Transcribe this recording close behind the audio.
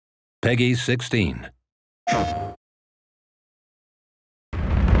Peggy 16.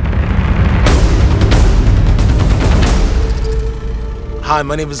 Hi,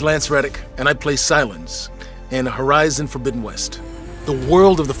 my name is Lance Reddick, and I play Sylens in Horizon Forbidden West. The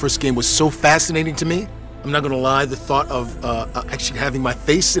world of the first game was so fascinating to me. I'm not gonna lie, the thought of actually having my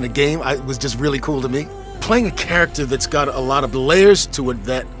face in a game was just really cool to me. Playing a character that's got a lot of layers to it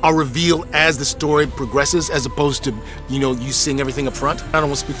that are revealed as the story progresses, as opposed to, you seeing everything up front. I don't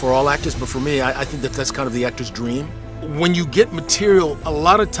want to speak for all actors, but for me, I think that that's kind of the actor's dream. When you get material, a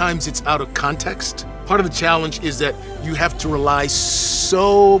lot of times it's out of context. Part of the challenge is that you have to rely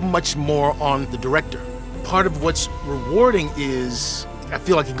so much more on the director. Part of what's rewarding is, I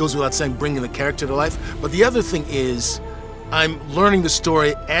feel like it goes without saying, bringing the character to life, but the other thing is, I'm learning the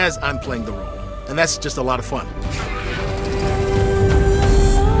story as I'm playing the role. And that's just a lot of fun.